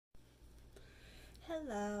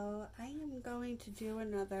Hello, I am going to do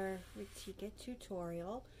another Retique It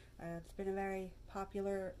tutorial. It's been a very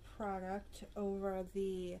popular product over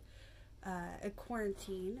the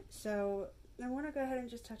quarantine, so I want to go ahead and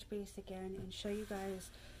just touch base again and show you guys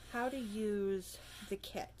how to use the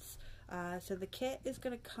kits. So the kit is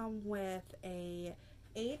going to come with a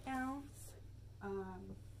 8-ounce,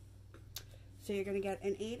 so you're going to get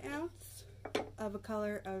an 8-ounce of a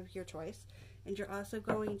color of your choice. And you're also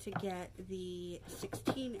going to get the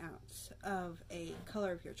 16-ounce of a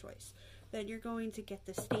color of your choice. Then you're going to get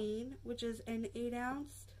the stain, which is an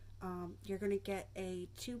 8-ounce. You're going to get a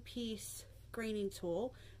 2-piece graining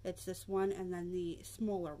tool. It's this one and then the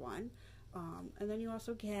smaller one. And then you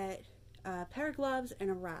also get a pair of gloves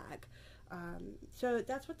and a rag. So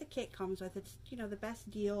that's what the kit comes with. It's, you know, the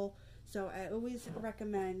best deal. So I always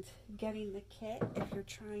recommend getting the kit if you're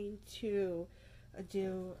trying to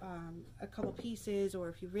do a couple pieces, or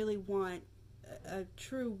if you really want a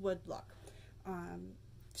true wood look.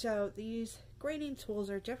 So these graining tools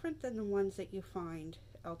are different than the ones that you find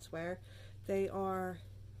elsewhere. They are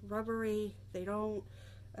rubbery, they don't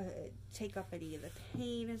take up any of the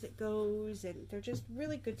paint as it goes, and they're just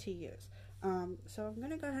really good to use. So I'm going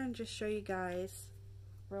to go ahead and just show you guys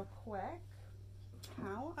real quick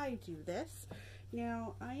how I do this.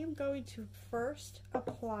 Now, I am going to first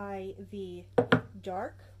apply the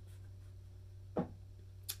dark.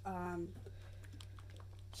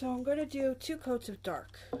 So I'm going to do 2 coats of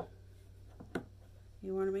dark.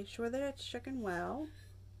 You want to make sure that it's shaken well.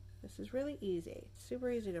 This is really easy. It's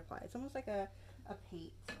super easy to apply. It's almost like a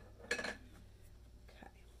paint. Okay.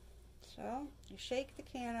 So you shake the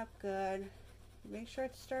can up good. Make sure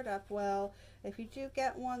it's stirred up well. If you do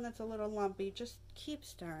get one that's a little lumpy, just keep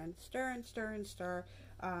stirring. Stir and stir and stir.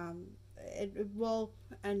 It will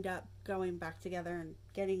end up going back together and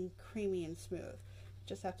getting creamy and smooth.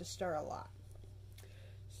 Just have to stir a lot.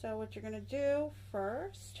 So what you're going to do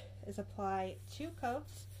first is apply 2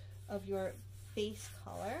 coats of your base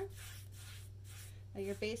color. Now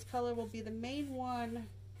your base color will be the main one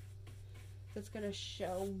that's going to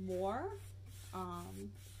show more.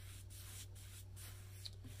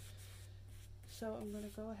 So I'm going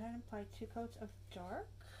to go ahead and apply 2 coats of dark.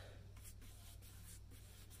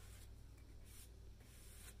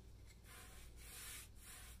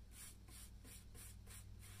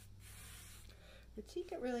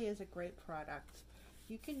 Retique It really is a great product.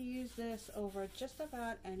 You can use this over just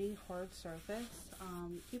about any hard surface.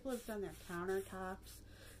 People have done their countertops,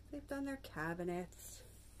 they've done their cabinets,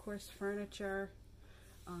 of course furniture.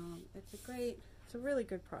 It's a really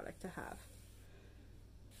good product to have.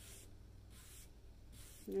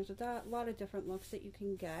 And there's a lot of different looks that you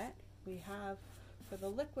can get. We have, for the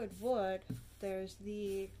liquid wood, there's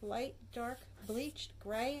the light, dark, bleached,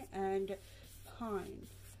 gray, and pine.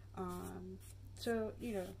 So,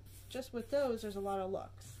 you know, just with those, there's a lot of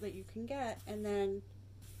looks that you can get. And then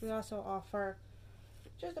we also offer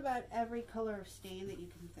just about every color of stain that you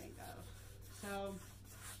can think of. So,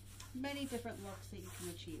 many different looks that you can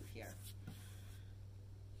achieve here.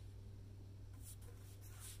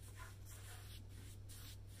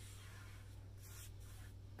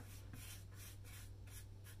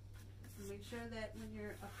 Make sure that when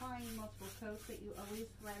you're applying multiple coats that you always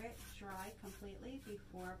let it dry completely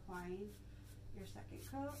before applying your second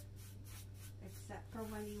coat, except for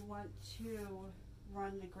when you want to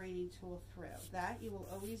run the graining tool through. That you will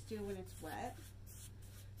always do when it's wet,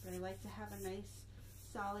 but I like to have a nice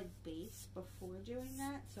solid base before doing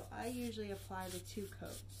that, so I usually apply the 2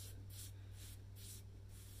 coats.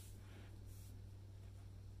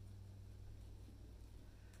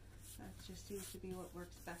 That just seems to be what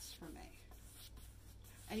works best for me.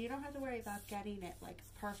 And you don't have to worry about getting it like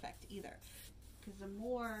perfect either, because the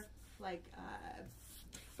more like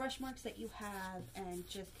brush marks that you have and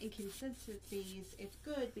just inconsistencies, it's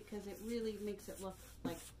good because it really makes it look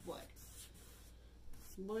like wood.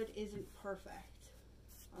 Wood isn't perfect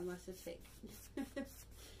unless it's fake. And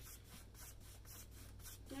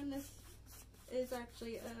this is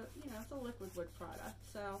actually it's a liquid wood product,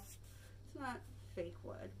 so it's not fake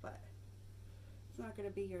wood, but it's not going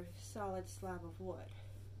to be your solid slab of wood.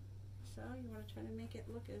 So you want to try to make it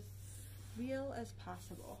look as real as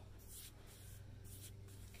possible.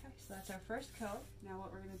 Okay, so that's our first coat. Now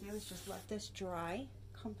what we're going to do is just let this dry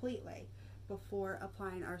completely before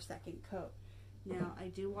applying our second coat. Now I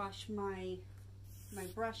do wash my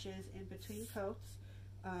brushes in between coats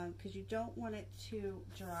because you don't want it to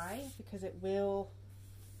dry, because it will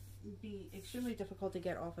be extremely difficult to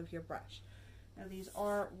get off of your brush. Now these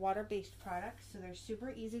are water-based products, so they're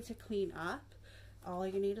super easy to clean up. All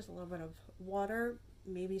you need is a little bit of water,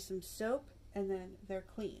 maybe some soap, and then they're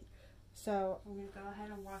clean. So I'm going to go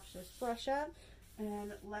ahead and wash this brush up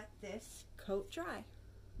and let this coat dry.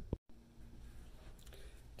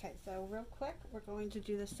 Okay, so real quick, we're going to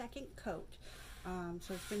do the second coat.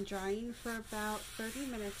 So it's been drying for about 30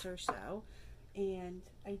 minutes or so, and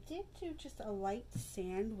I did do just a light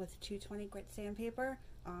sand with 220 grit sandpaper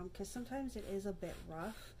because sometimes it is a bit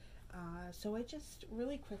rough. So I just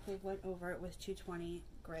really quickly went over it with 220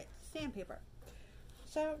 grit sandpaper.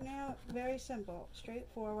 So now, very simple,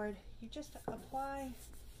 straightforward. You just apply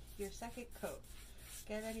your second coat.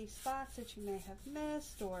 Get any spots that you may have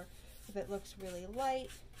missed, or if it looks really light.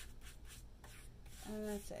 And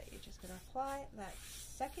that's it. You're just going to apply that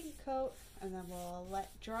second coat, and then we'll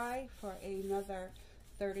let dry for another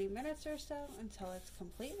 30 minutes or so until it's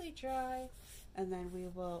completely dry, and then we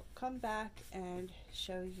will come back and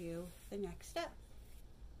show you the next step.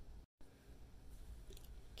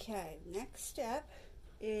 Okay, next step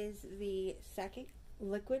is the second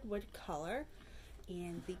liquid wood color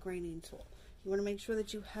and the graining tool. You want to make sure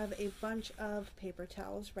that you have a bunch of paper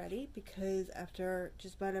towels ready, because after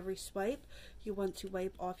just about every swipe you want to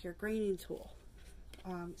wipe off your graining tool.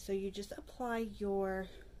 So you just apply your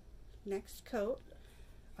next coat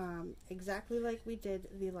exactly like we did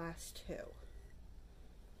the last two.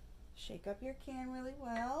 Shake up your can really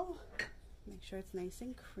well, make sure it's nice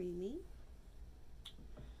and creamy.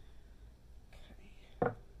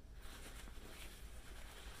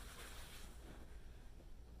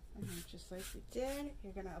 And then just like we did,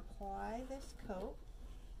 you're going to apply this coat.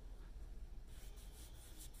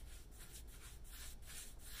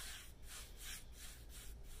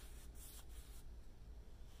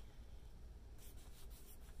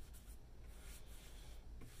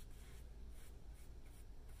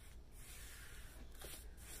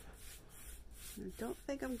 I don't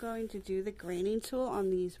think I'm going to do the graining tool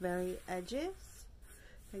on these very edges.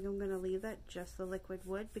 I think I'm going to leave that just the liquid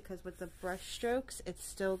wood, because with the brush strokes it's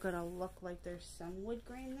still going to look like there's some wood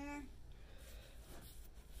grain there.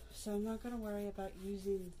 So I'm not going to worry about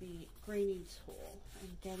using the graining tool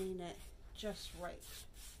and getting it just right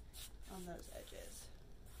on those edges.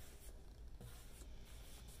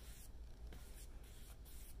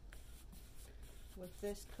 With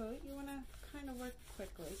this coat you want to kind of work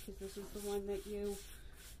quickly, because this is the one that you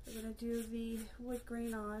are going to do the wood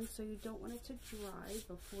grain on, so you don't want it to dry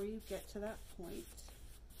before you get to that point.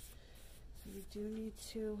 So you do need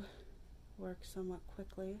to work somewhat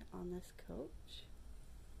quickly on this coat.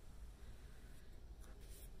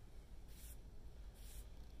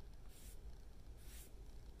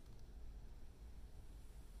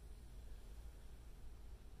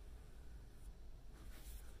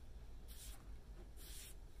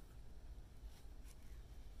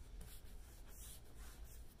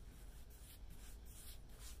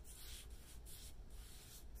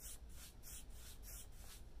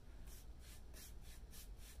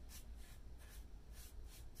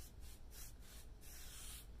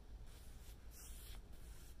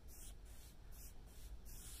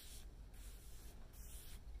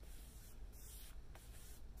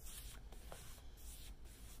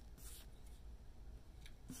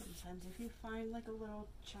 Sometimes if you find like a little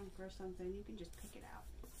chunk or something, you can just pick it out.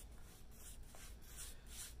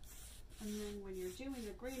 And then when you're doing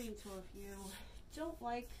the graining tool, if you don't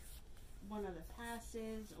like one of the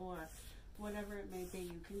passes or whatever it may be,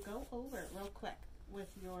 you can go over it real quick with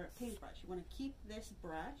your paintbrush. You want to keep this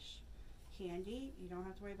brush handy. You don't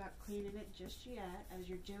have to worry about cleaning it just yet as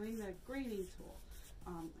you're doing the graining tool.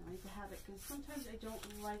 I like to have it because sometimes I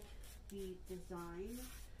don't like the design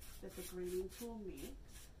that the graining tool makes.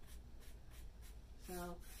 So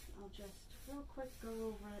I'll just real quick go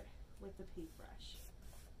over it with the paintbrush.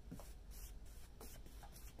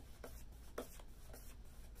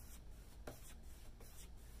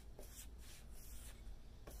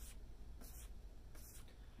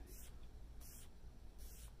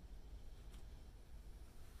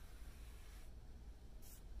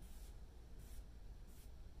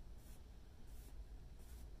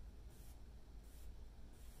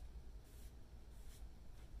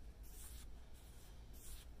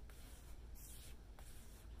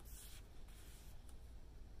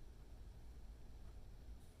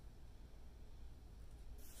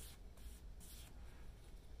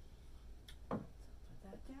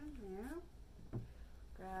 Down there,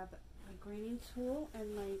 grab my graining tool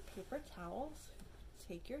and my paper towels.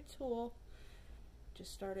 Take your tool,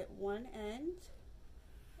 just start at one end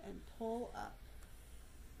and pull up.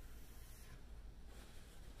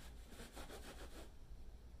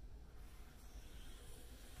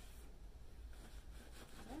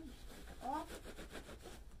 Okay, just take it off.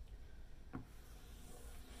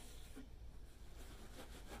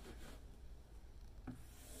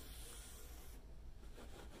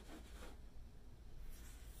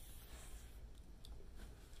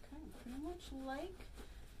 much like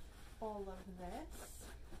all of this.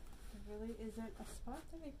 There really isn't a spot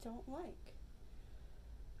that I don't like.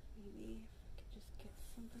 Maybe if I could just get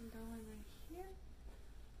something going right here.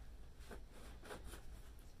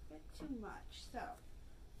 It's a bit too much. So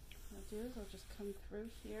what I'll do is I'll just come through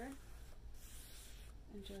here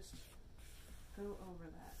and just go over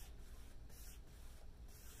that.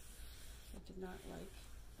 I did not like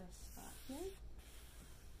this spot here.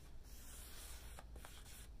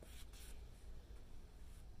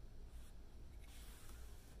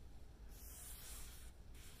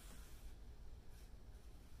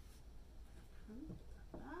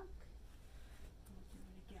 Back. We'll do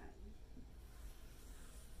it again.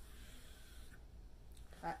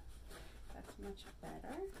 Okay, that's much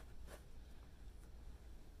better.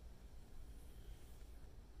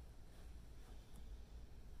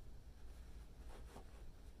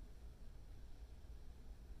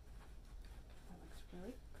 That looks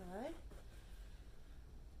really good.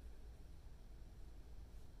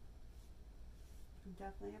 I'm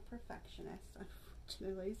definitely a perfectionist.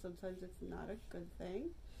 Unfortunately, sometimes it's not a good thing.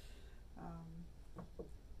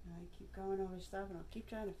 I keep going over stuff and I'll keep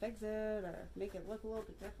trying to fix it or make it look a little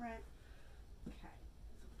bit different. Okay,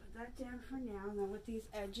 so put that down for now. Now with these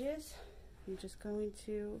edges, I'm just going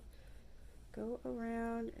to go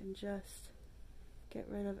around and just get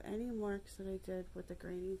rid of any marks that I did with the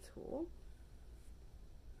graining tool.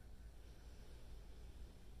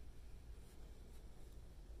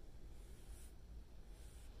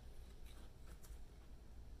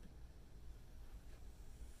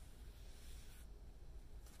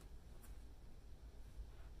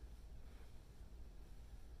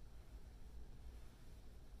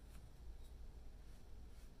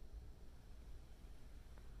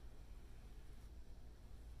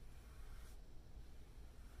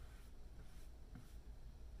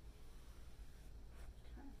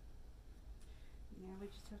 Now we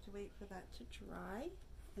just have to wait for that to dry,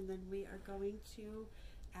 and then we are going to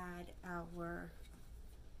add our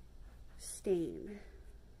stain.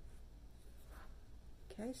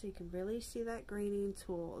 Okay, so you can really see that graining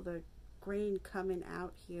tool, the grain coming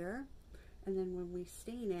out here, and then when we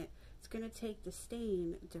stain it, it's going to take the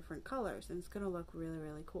stain different colors, and it's going to look really,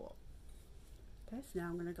 really cool. Okay, so now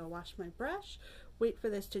I'm going to go wash my brush, wait for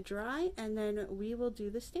this to dry, and then we will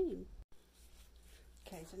do the stain.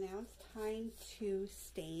 Okay, so now it's time to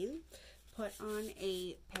stain. Put on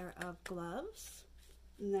a pair of gloves,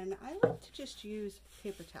 and then I like to just use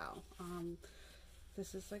paper towel.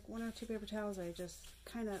 This is like 1 or 2 paper towels. I just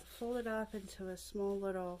kind of fold it up into a small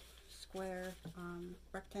little square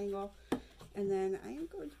rectangle, and then I am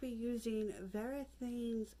going to be using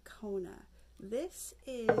Varathane's Kona. This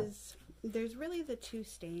is, there's really the 2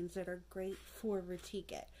 stains that are great for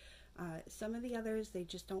Retique It. Some of the others, they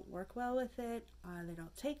just don't work well with it. They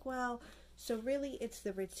don't take well. So really, it's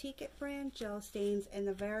the Retique It brand gel stains and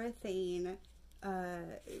the Varathane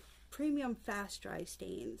premium fast dry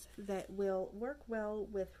stains that will work well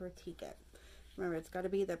with Retique It. Remember, it's got to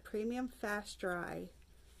be the premium fast dry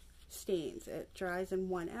stains. It dries in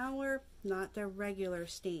 1 hour, not the regular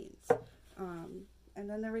stains. And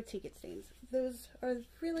then the Retique It stains. Those are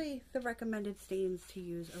really the recommended stains to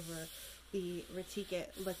use over the Retique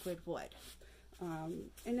It liquid wood.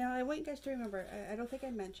 And now I want you guys to remember, I don't think I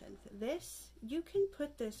mentioned this, you can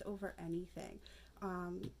put this over anything.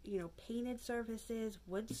 You know, painted surfaces,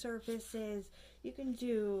 wood surfaces, you can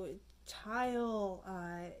do tile,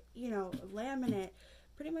 you know, laminate,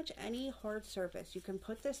 pretty much any hard surface. You can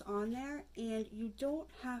put this on there and you don't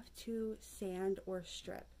have to sand or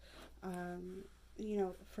strip. You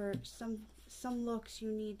know, for some looks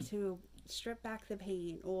you need to strip back the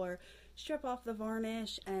paint or strip off the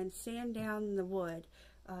varnish and sand down the wood.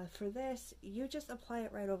 For this, you just apply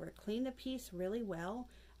it right over. Clean the piece really well.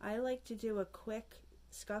 I like to do a quick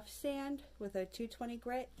scuff sand with a 220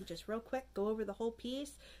 grit, just real quick, go over the whole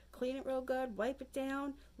piece, clean it real good, wipe it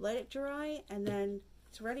down, let it dry, and then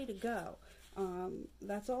it's ready to go.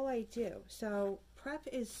 That's all I do. So prep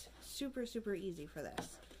is super, super easy for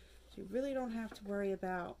this. So you really don't have to worry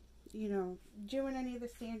about, you know, doing any of the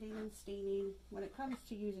sanding and staining when it comes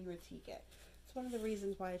to using Retique It. It's one of the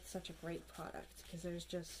reasons why it's such a great product, because there's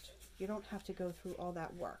just, you don't have to go through all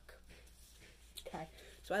that work. Okay,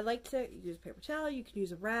 so I like to use a paper towel. You can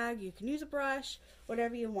use a rag, you can use a brush,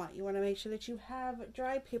 whatever you want. You want to make sure that you have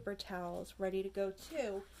dry paper towels ready to go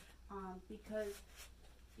too, because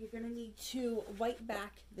you're going to need to wipe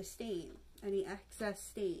back the stain, any excess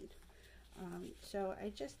stain. So I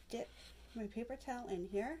just dip my paper towel in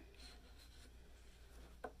here,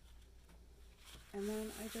 and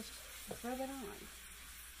then I just rub it on.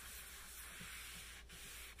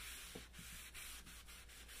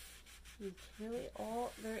 That's really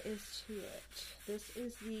all there is to it. This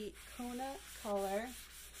is the Kona color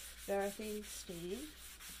Varathane stain.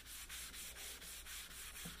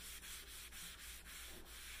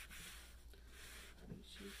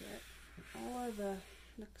 You get all of the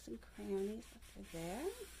nooks and crannies up there.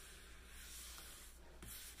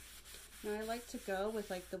 Now I like to go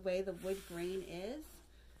with like the way the wood grain is.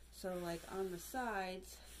 So like on the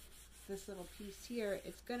sides, this little piece here,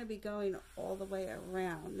 it's going to be going all the way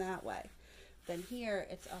around that way. Then here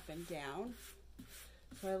it's up and down.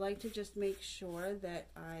 So I like to just make sure that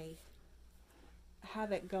I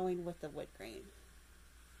have it going with the wood grain.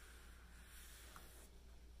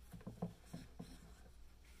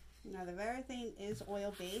 Now the Varathane is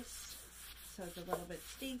oil based, so it's a little bit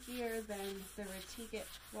stinkier than the Retique It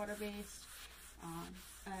water based,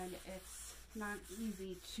 and it's not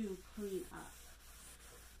easy to clean up.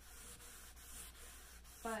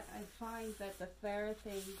 But I find that the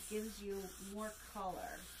Varathane gives you more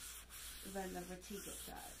color than the Retique It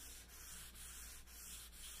does.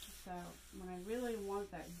 So when I really want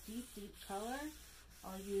that deep, deep color,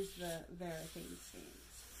 I'll use the Varathane stains.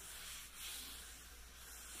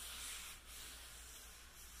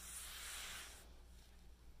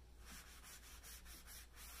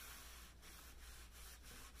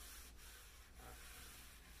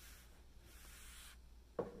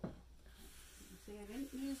 See, I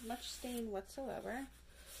didn't use much stain whatsoever.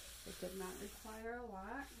 It did not require a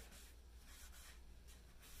lot.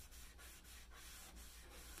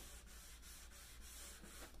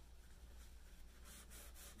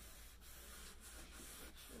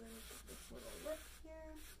 This little lip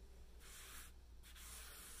here.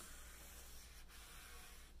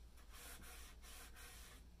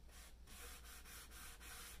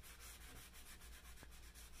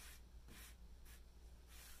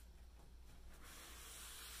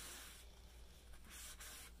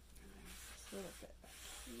 A little bit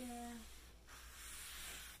here.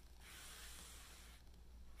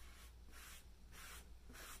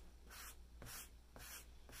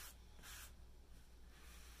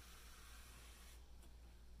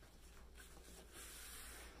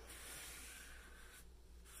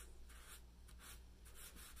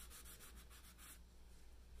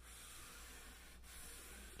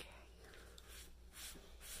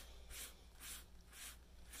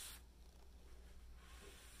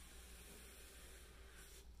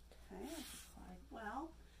 Well,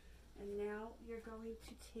 and now you're going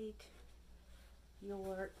to take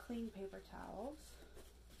your clean paper towels.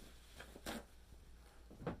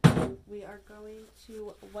 We are going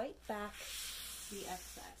to wipe back the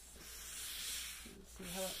excess. You can see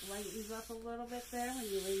how it lightens up a little bit there when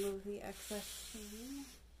you remove the excess stain.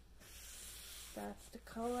 That's the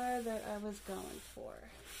color that I was going for.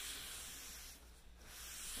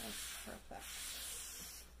 That's perfect.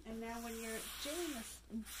 And now when you're doing this,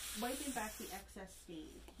 wiping back the excess stain,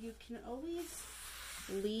 you can always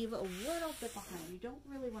leave a little bit behind. You don't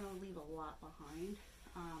really want to leave a lot behind,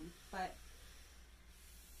 but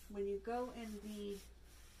when you go in the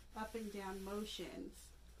up and down motions,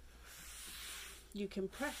 you can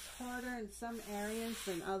press harder in some areas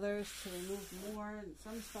than others to remove more in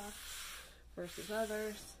some spots versus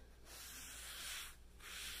others.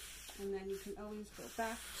 And then you can always go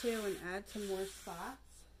back to and add some more spots.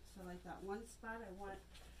 So like that one spot, I want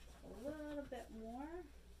a little bit more.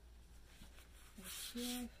 Right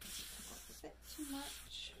here, a bit too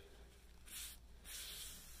much.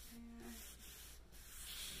 There.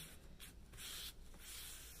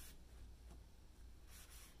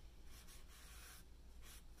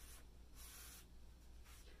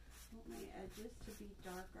 I want my edges to be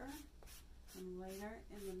darker and lighter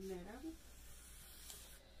in the middle.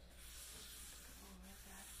 Over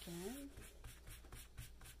that again.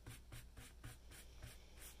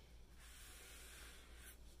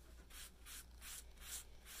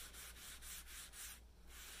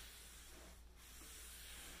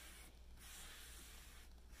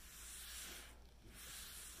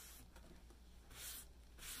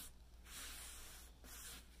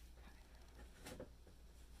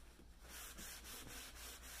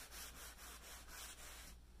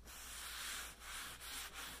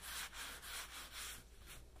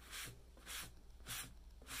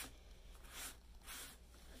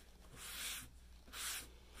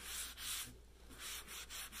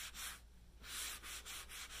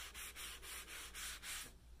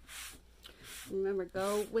 Remember,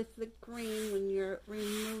 go with the green when you're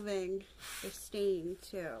removing the stain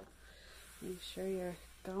too. Make sure you're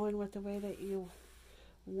going with the way that you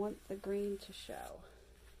want the green to show.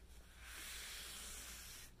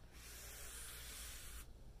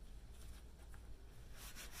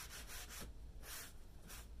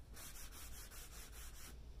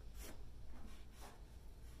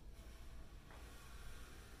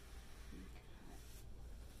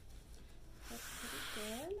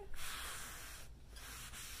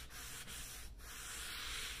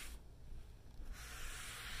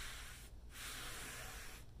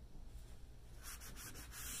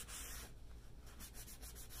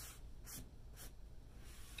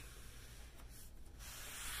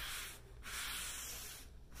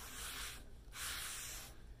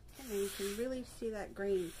 see that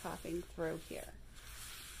grain popping through here.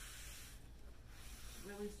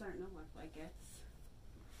 Really starting to look like it's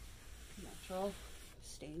natural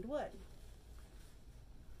stained wood.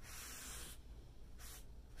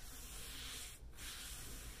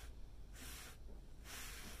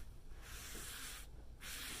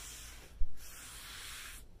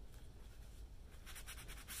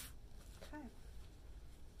 Okay.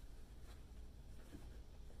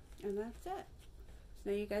 And that's it. So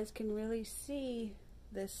now you guys can really see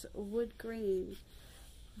this wood grain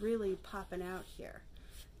really popping out here.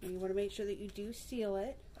 And you want to make sure that you do seal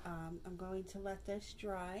it. I'm going to let this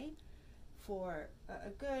dry for a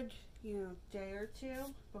good, day or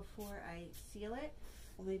two before I seal it,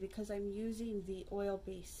 only because I'm using the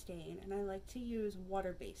oil-based stain, and I like to use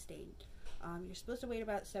water-based stain. You're supposed to wait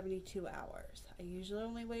about 72 hours. I usually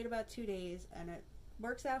only wait about 2 days, and it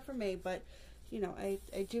works out for me, but I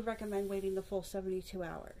do recommend waiting the full 72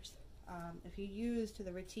 hours. If you use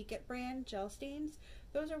the Retique It brand gel stains,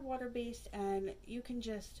 those are water-based, and you can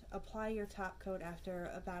just apply your top coat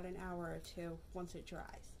after about an hour or two once it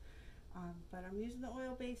dries. But I'm using the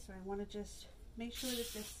oil-based, so I want to just make sure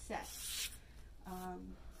that this sets.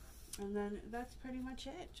 And then that's pretty much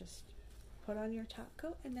it. Just put on your top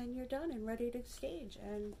coat, and then you're done and ready to stage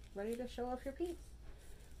and ready to show off your piece.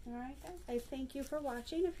 Alright guys, I thank you for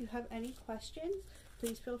watching. If you have any questions,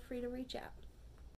 please feel free to reach out.